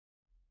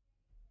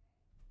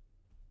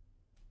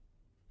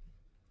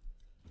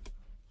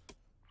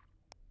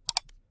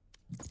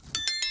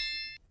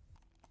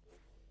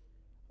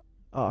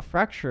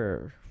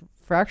Fracture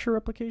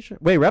replication.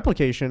 Wait,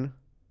 replication.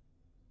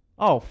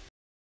 Oh.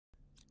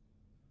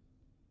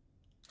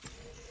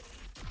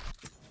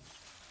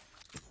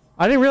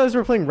 I didn't realize we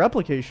were playing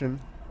replication.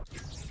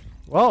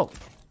 Well,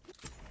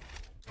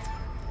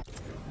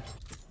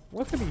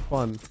 what could be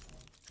fun?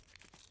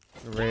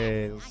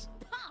 Raise.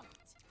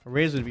 A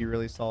raise would be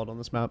really solid on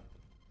this map.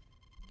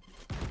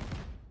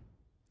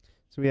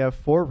 So we have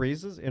 4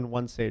 raises and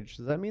 1 sage.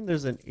 Does that mean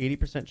there's an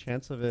 80%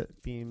 chance of it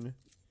being...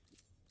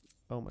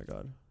 Oh my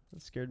god.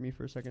 That scared me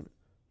for a second.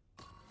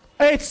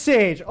 It's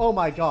sage! Oh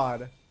my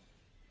god.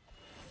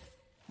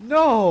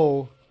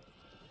 No!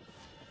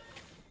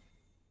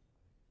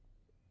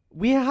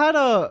 We had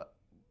an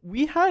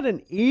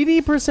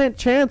 80%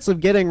 chance of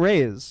getting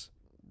raise.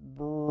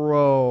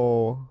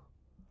 Bro.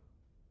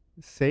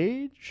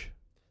 Sage?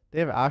 They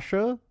have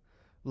Astra.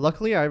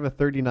 Luckily, I have a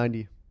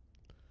 3090.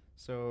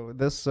 So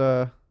this,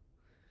 the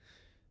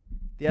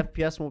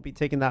FPS won't be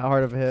taking that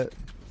hard of a hit.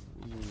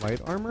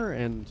 Light armor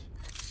and...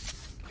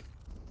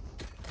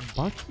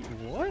 Bucky?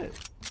 What?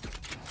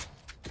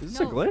 Is this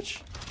a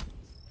glitch?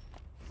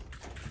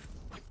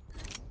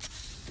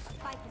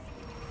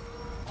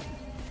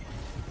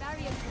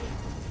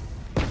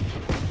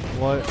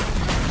 What?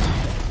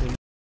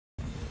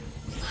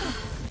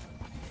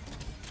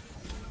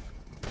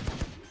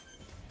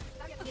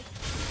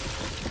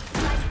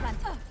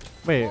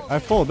 Wait, I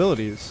have full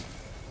abilities.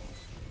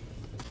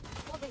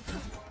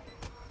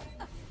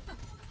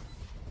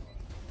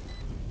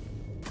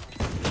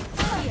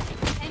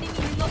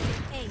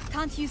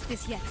 Can't use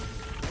this yet.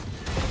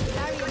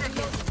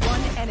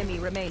 One enemy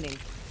remaining.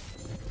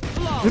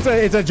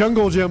 It's a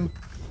jungle gym.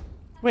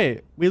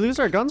 Wait, we lose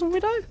our guns when we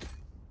die?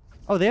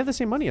 Oh, they have the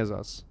same money as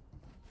us.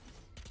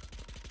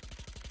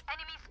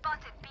 Enemy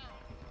spotted B.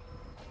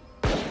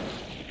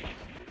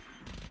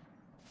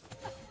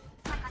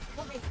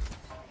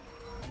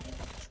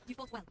 You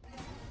fought well.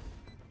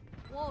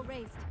 Wall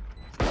raised.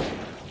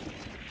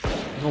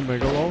 Oh,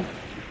 mega lol.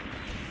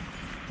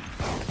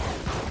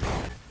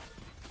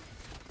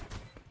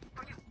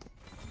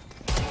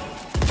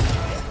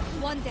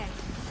 One dead.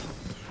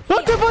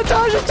 What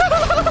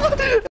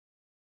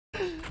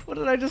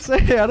did I just say?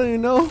 I don't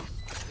even know.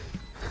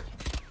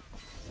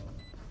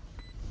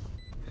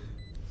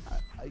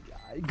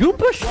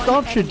 Goomba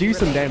Stomp should do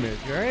some damage,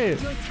 right?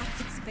 Your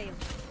tactics failed.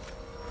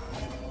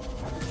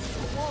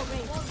 Wall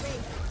raised. Wall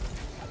raised.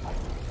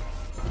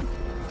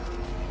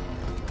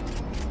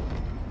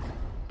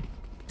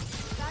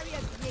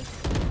 Barrier created.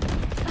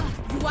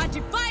 You are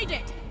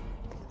divided.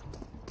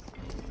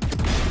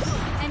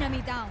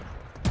 Enemy down.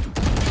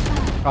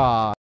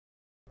 Ah.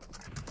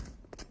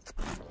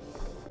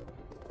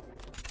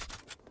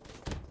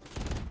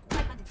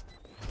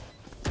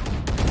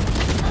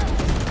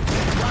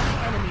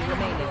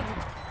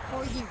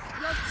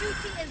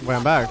 Wait,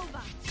 I'm back.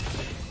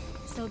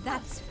 So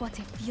that's what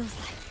it feels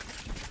like.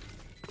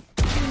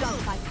 Do not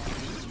fight.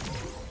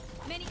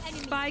 Many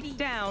enemies. Spike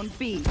down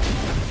B.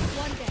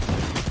 One dead.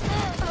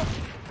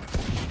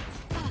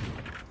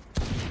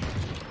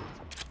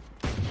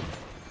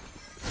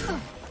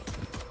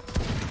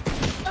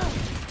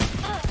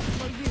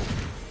 For you.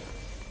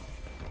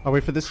 I'll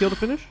wait for this heal to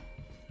finish.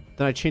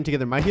 Then I chain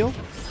together my heal.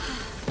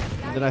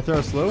 And then I throw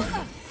a slow.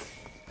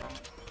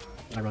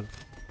 I run.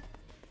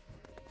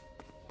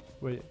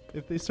 Wait,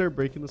 if they start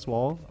breaking this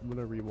wall, I'm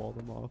gonna re-wall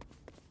them off.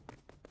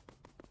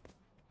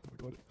 Oh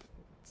my god,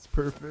 it's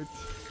perfect.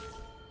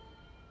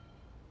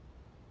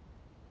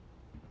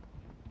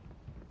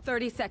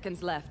 30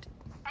 seconds left.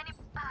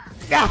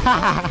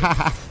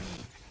 Ah.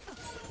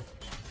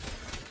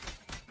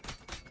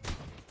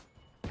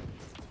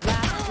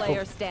 Last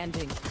player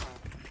standing.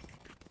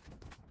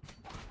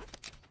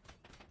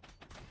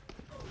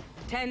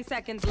 10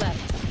 seconds left.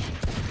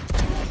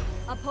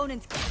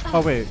 Opponent.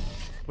 Oh wait,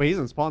 he's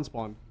in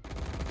spawn.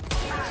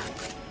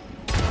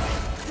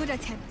 Good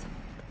attempt.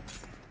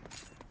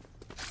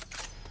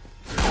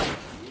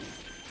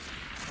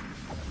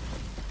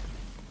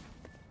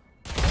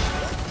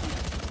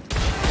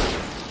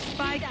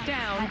 Spike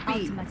down My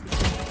B. ultimate.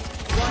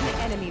 One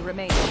enemy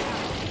remaining.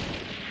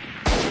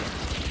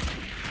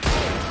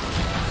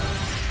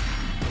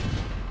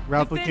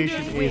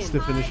 Replication ace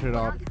to finish it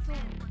off.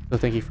 So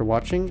thank you for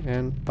watching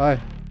and bye.